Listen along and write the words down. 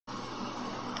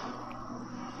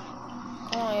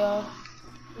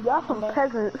Y'all some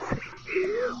peasants.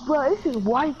 Bro, it's this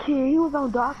white kid. He was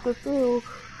on Dr. Phil.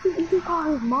 He called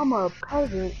his mama a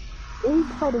peasant. And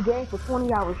he played the game for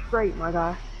 20 hours straight, my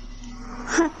guy.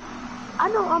 I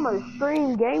know I'm a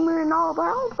extreme gamer and all, but I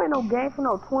don't play no game for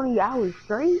no 20 hours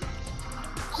straight.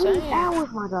 20 hours,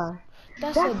 my guy.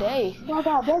 That's a day. My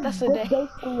God, that's a day.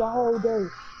 basically a whole day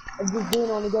of just being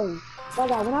on the game. My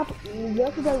God,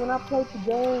 yesterday when I played the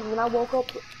game, when I woke up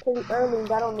pretty early and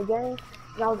got on the game,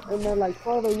 and I was in there like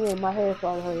 12 a.m., my head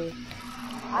started hurting.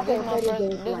 I can't play this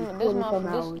game for like 20-some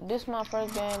hours. This my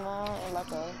first game on in like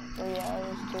 3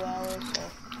 hours, 2 hours, so.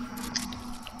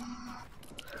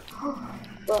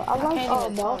 But I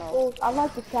like Mouthful. I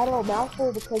like the Shadow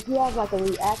Mouthful because he has like a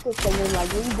reactive thing, and like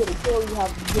when you get a kill, you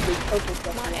have to get this purple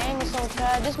stuff. My aim is so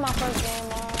trash. This is my first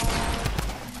game on.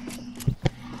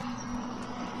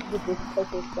 Get this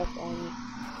purple stuff on you.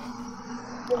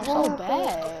 I'm so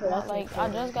bad. Like I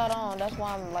just got on. That's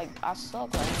why I'm like I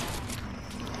suck right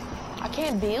now. I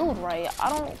can't build right. I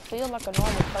don't feel like a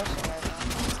normal person right now.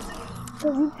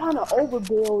 Cause you kind of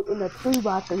overbuild in a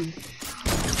 3x3.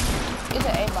 It's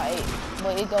an 8x8,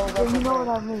 but it goes up. You know what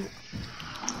I mean?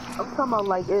 I'm talking about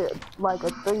like a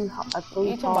 3. You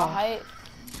talking about height?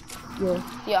 Yeah.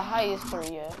 Yeah, height is 3.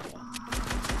 Yeah.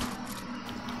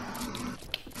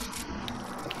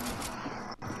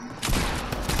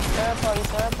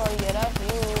 Third party. Yeah, that's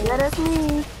you. Yeah, that's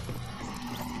me.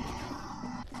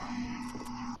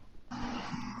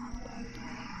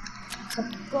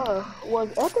 Bro, was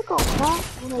Epic on tap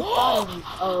when they started?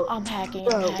 I'm hacking.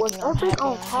 Was Epic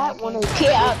on tap when they?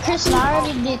 Okay, Chris, I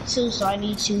already did 2, so I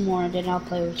need 2 more, and then I'll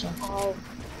play with you.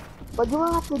 But you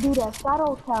don't have to do that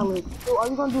shadow challenge. So are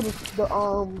you gonna do the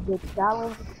challenge, the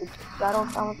shadow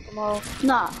challenge tomorrow?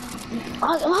 Nah,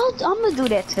 I'm gonna do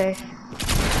that today.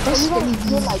 That's gonna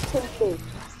get like 10 fish.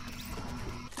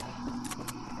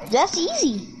 That's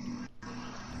easy.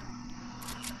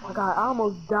 Oh my God, I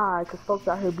almost died because folks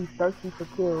out here be thirsty for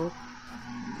kills.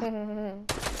 Ooh,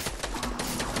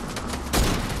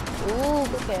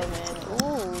 Kevin.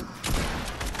 Ooh.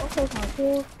 Okay, my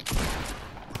kills.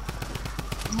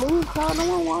 Move, crowd, no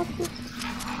one wants it.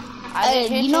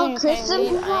 You know, Kristen,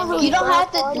 you don't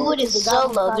have to do it as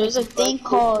solo. There's a thing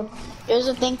called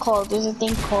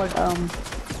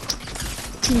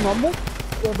Team Rumble.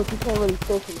 Yeah, but you can't really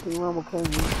fish in Team Rumble, can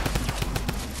you?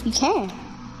 You can.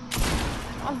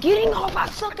 I'm getting off. I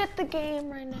suck at the game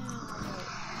right now.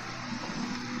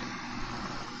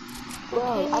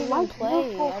 Bro, I like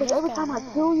purple because every time I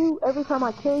kill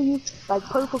you, like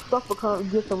purple stuff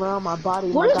gets around my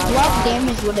body. What is block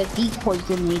damage with a decoy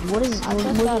grenade? How do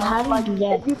you do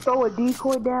that? If you throw a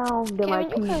decoy down, then Kevin,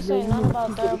 like you can't say nothing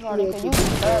about third party because you do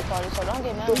third party, so don't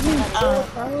get mad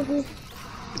at me.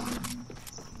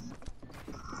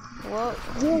 Well,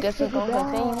 guess we're gonna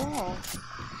continue on.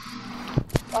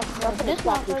 This is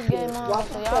my first game on,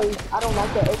 so y'all. I don't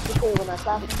like that extra kill when I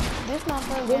stop. This is my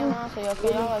first game on, so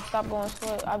y'all like stop going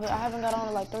slow. I haven't got on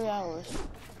in like 3 hours.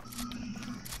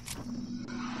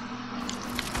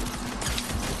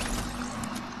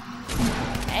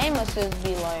 Aim assist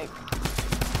be like,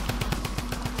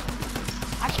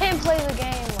 I can't play the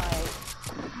game like.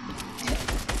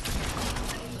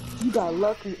 You got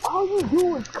lucky. All you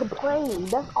do is complain.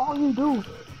 That's all you do.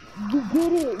 You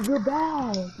get it. You're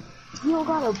bad. You don't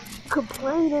gotta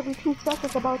complain every 2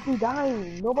 seconds about you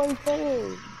dying. Nobody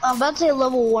cares. I'm about to say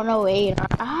level 108.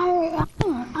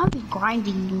 I'll be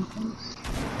grinding you.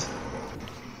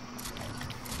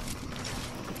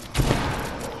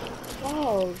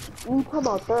 Oh, you talking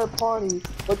about third party,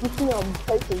 but you see I'm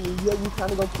placing you, yeah, you trying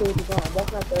to go kill the gun.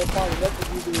 That's not third party, that's what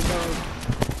you do.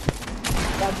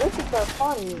 Now this is third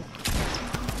party.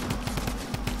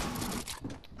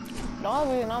 The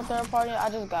only reason I'm third party, I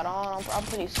just got on. I'm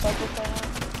pretty sucky for him.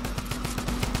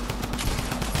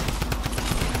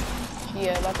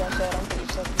 Yeah, like I said, I'm pretty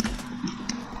sucky.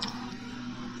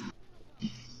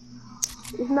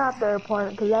 It's not third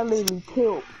party because I literally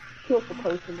killed the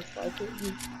person to start it.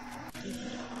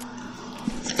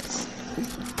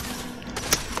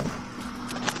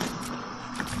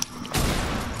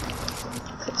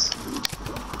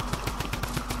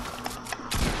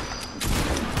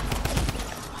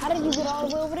 How did you get all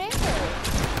the way over there?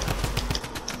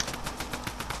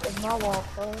 It's my wall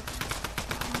first.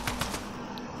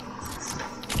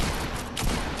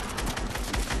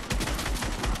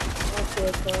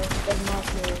 That's my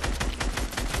kill.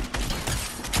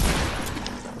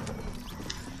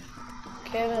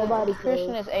 Kevin,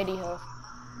 Christian is 80 health.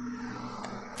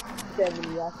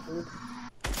 70 actually.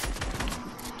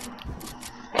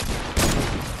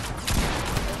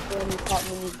 That's when he caught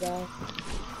me these guys.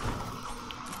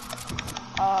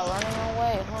 Running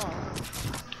away, huh?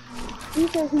 He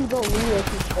said he's gonna leave us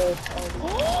his third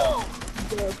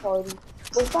party.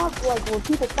 But stop, like, when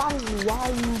people find you, why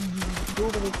are you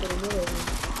moving into the middle?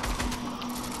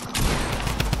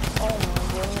 Oh my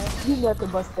goodness. You nothing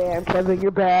but spam, Kevin.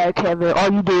 You're bad, Kevin.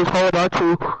 All you do is hold on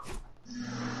to.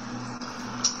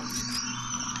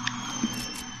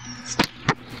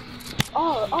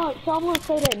 Oh, so I'm gonna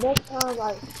say that next time,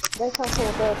 like, next time for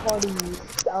a third party,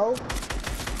 so.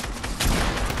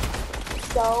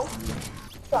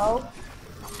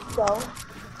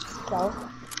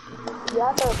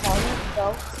 Yeah, third party, so.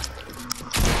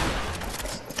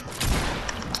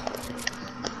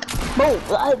 Bro,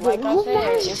 Like I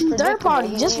said, it's third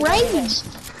party, just rage.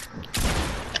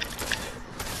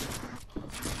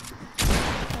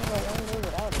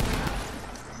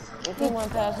 If he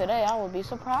went past today, I would be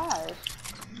surprised.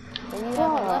 But he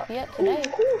haven't left yet today.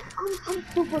 I'm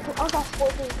super cool. I got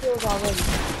 14 kills already.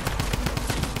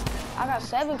 I got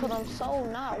 7 because I'm so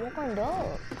not warmed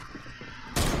up.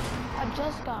 I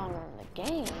just got on the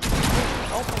game.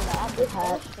 Just opened the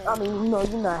application. I mean, you know,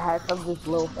 you're not hacked. I'm just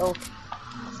low health.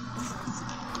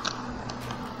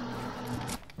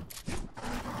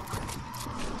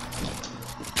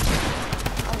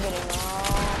 I'm getting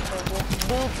off of this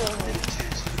stupid.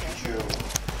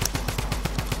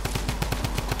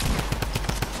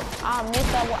 I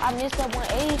missed that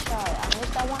 180 shot. I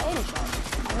missed that 180 shot.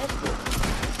 I missed it.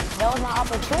 That was my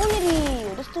opportunity.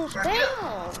 This dude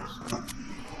spams.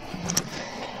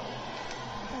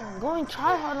 Going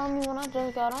try hard on me when I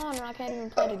just got on and I can't even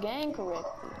play the game correctly.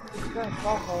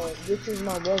 This is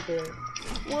my regular.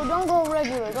 Well, don't go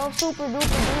regular. Go super duper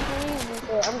duper easy.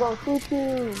 Yeah, I'm going CP.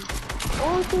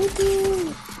 Oh, CP.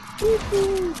 CP.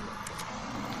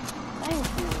 Thank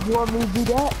you. You want me to do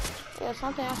that? Yeah,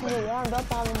 something I can get warmed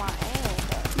up on with my aim.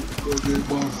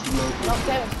 No,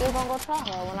 Kevin still gonna go try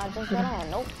hard when I just got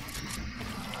on. Nope.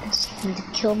 I need to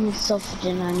kill myself,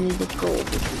 then I need to go over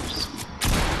this.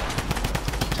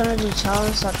 Trying to do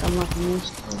challenge so I can make new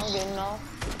skills. I'm getting off.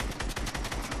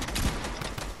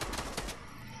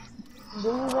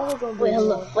 Wait,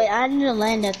 hello. Wait, I need to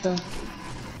land at the.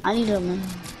 I need to land.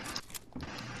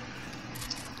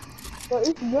 But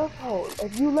it's your fault.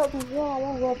 If you let me win, I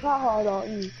won't go try hard on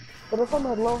you. But if I'm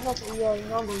at low health, you know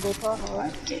I'm gonna go try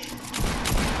hard.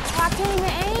 I can't even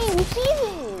aim. You see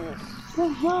this?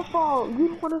 It's your fault. You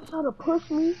don't want to try to push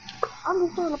me. I'm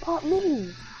just trying to pop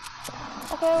minis.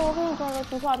 Okay, well, who's gonna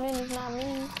let you pop minis, not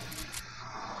me?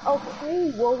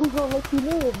 Okay, well, who's gonna let you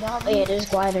live, not me? Oh yeah, there's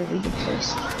glider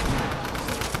ridiculous.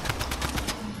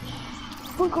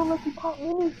 Who's gonna let you pop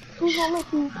minis? Who's gonna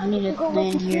let you? I need to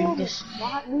land here and just.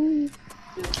 Not me.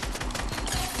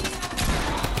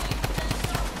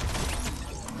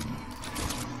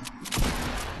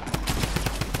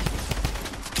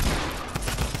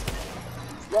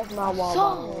 That's my wall. So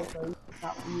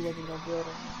you wasn't gonna build it.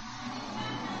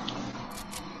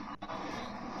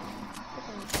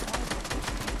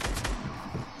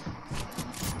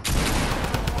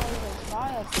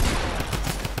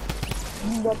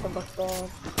 Nothing but bad.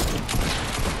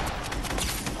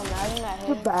 Imagine that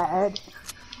You're bad.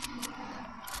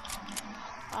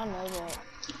 I know that.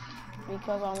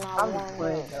 Because I'm not I'm warm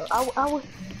afraid up. though. I was,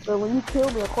 but when you kill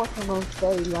me, of course I'm gonna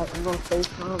say, like, I'm gonna say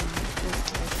something.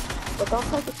 But don't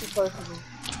take it too personal.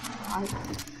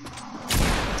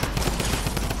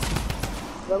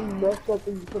 You messed up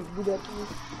and you couldn't do that to me.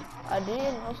 I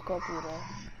did no scope you though.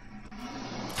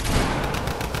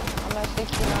 I'm at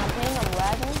 69 ping, I'm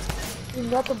lagging. You're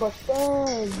nothing but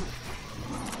spam.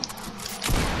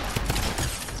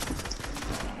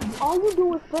 All you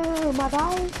do is spam, my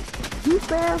guy. You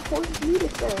spam for you to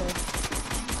spam.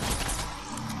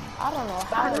 I don't know I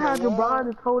how. know how LeBron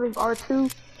is holding R2.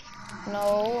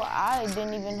 No, I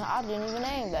didn't even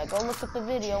aim that. Go look at the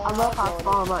video. I love how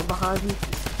far I'm like behind you.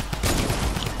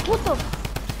 What the?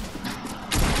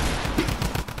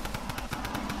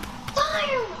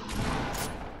 Fire!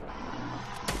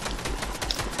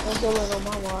 Don't kill it on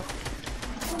my watch.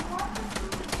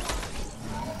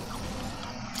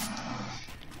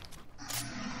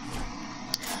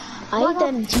 I hate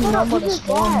that in Team Rumble this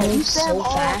one moves so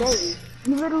fast.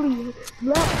 You literally,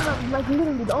 like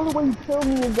literally, the only way you kill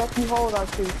me is that you hold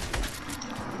R2.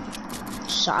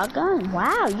 Shotgun?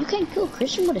 Wow, you can't kill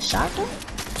Christian with a shotgun?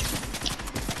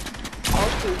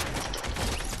 R2.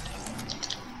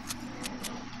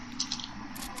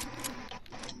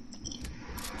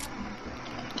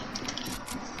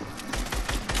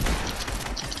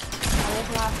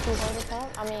 Not 200 pump,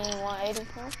 I mean 180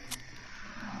 pump.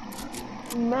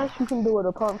 Max, you can do it.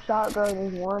 A pump shotgun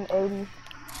is 180.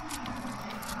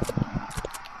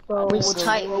 So with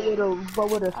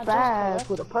a fast,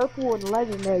 with a purple and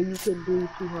legendary, you can do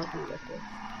 200.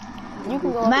 You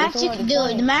can go The max up you to can do,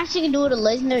 220. the max you can do with a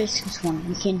legendary is 220.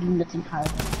 You can't do nothing higher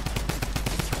than that.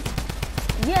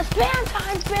 Yeah, spam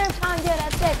time, yeah,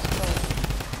 that's extra.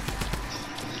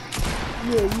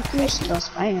 Yeah, you see? It's still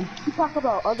spam. You talk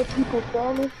about other people's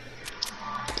family.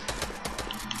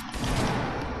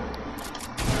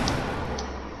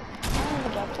 I only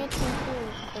got 15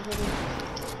 kills because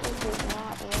this is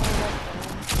not real.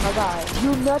 My God, you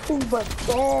nothing but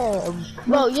spam.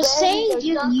 Bro, you're saying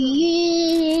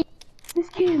you. This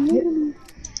kid literally.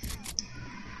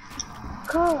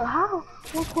 Cuz, how?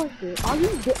 One question. Are you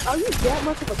that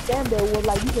much of a spam that would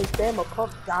like you can spam a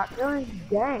pump shotgun?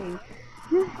 Dang.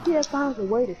 This kid finds a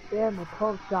way to spam a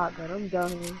pump shotgun. I'm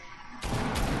done.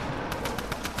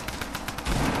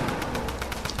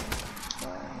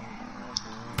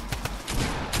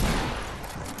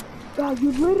 God,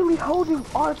 you're literally holding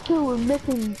R2 and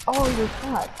missing all your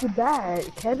shots. You're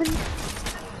bad, Kevin.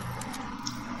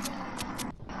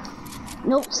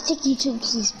 Nope, sticky too,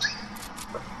 please.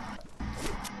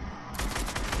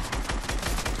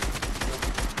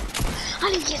 I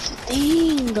didn't get the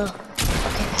thing.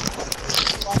 Okay.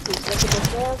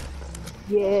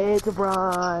 Yeah,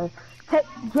 LeBron. Hey,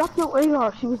 drop your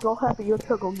AR. She was so happy your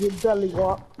truck gonna get belly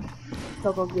walk.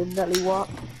 Truck gonna get belly walk.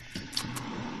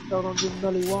 Truck gonna get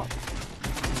belly walk.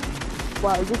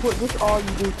 Wow, this all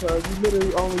you do, cuz. You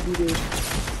literally only do this.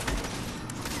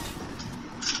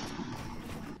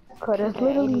 Cuz that's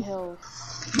literally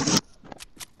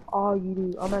all you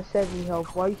do. I'm at 70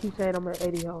 health. Why you keep saying I'm at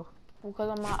 80 health?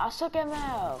 Because I suck at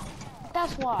math.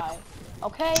 That's why.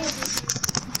 Okay?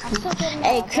 I suck at math.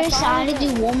 Hey, Chris, I need to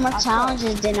do one more challenge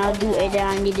and then I'll do it. Then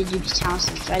I need to do the challenge.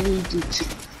 So I need to do 2.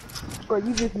 Bro,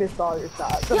 you just missed all your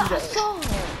shots. Yeah, I saw it.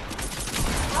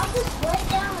 I'll just lay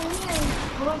down in here and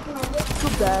go to my list. Too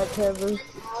bad, Kevin.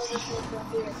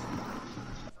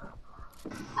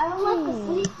 I don't like the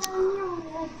sleep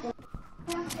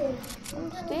down here. I'm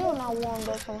still not warmed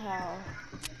up somehow.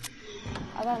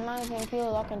 I got 19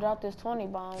 kills. I can drop this 20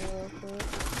 bomb real quick.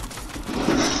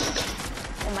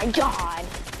 Oh my god.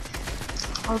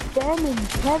 I'm spamming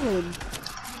Kevin.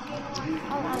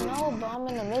 I know, but I'm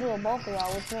in the middle of both of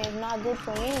y'all, which means not good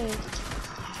for me.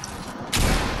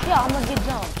 Yeah, I'm gonna get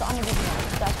jumped.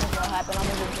 That's what's gonna happen. I'm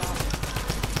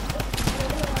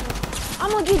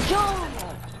gonna get jumped.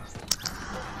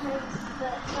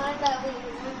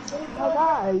 My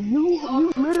God,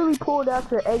 you literally pulled out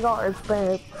your AR and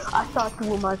spam. I shot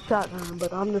you with my shotgun,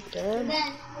 but I'm the spam. And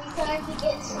then we started to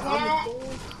get snapped.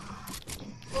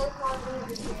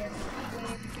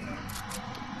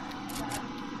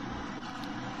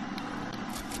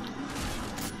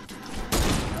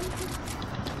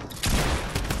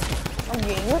 I'm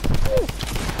getting it.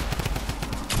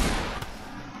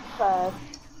 Fast.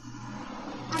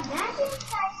 Imagine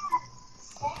if I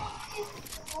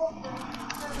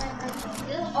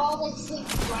had all the 6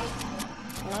 right.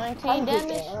 19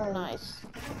 damage? Nice.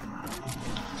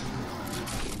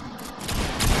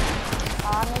 I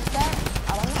missed that?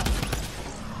 I don't know.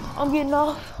 I'm getting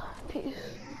off. Peace.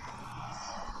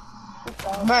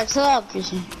 Bro, chill out,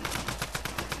 Christian.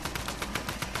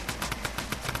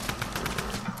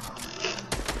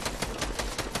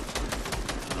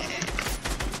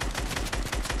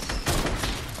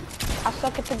 I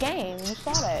suck at the game. You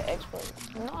saw that, expert.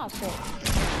 No, I suck.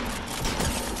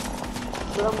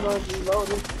 But I'm gonna be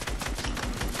loaded.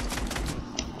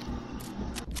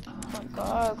 Oh my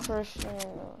God, Christian.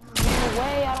 Get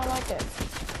away, I don't like it.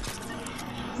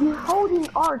 You're holding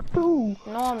R2.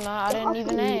 No, I'm not. I didn't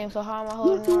even aim, so how am I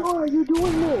holding Yes, you are. You're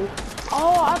doing this.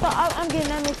 Oh, I thought I'm getting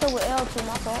that mixed up with L2,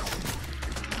 my fault.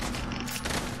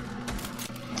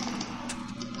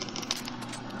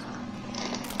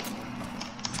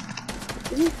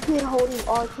 This kid holding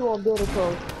R2 on builder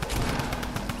code.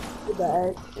 Too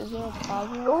bad. Is there a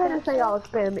problem? Go ahead and say I was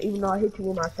spamming, even though I hit you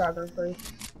with my shotgun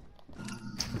first.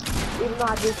 Even though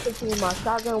I just hit you with my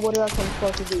shotgun, what else I'm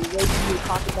supposed to do? Wait till you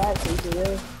pop it back so you can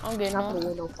win. I'm getting not off. gonna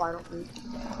win no final three.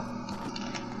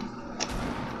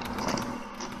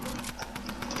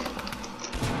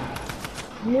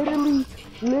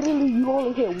 Literally, you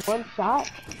only hit one shot,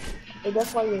 and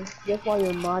that's why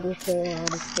your mod is so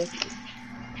unexpected.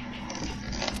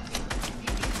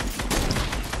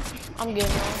 I'm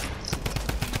getting off.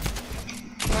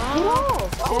 Get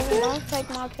off! Kevin, don't take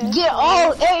my kill. Get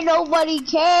off! Ain't nobody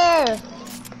care!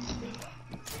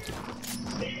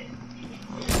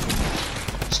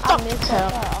 Stop,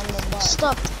 Cap.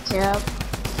 Stop, Cap.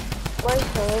 Wait,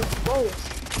 cuz, wait.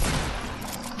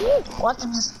 What the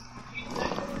just...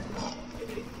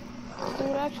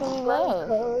 Dude actually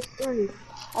left.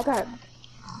 I got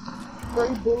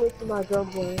 3 bullets in my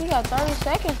drum gun. You got 30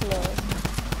 seconds left.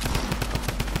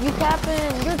 You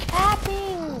capping. You're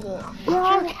capping.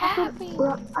 You're capping.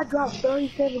 Bro, I dropped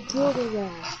 37 kills in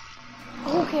that.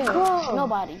 Who cares? Come.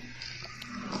 Nobody.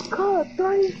 Cuz,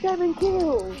 37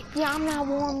 kills. Yeah, I'm not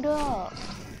warmed up.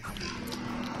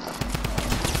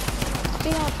 See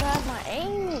how fast my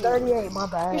aim is? 38, my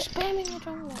bad. You're spamming the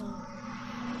jungle.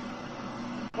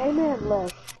 Amen,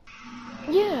 left.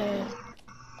 Yeah.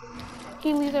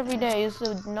 He leaves every day. It's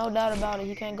no doubt about it.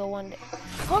 He can't go one day.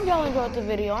 Hope y'all enjoyed the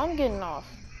video. I'm getting off.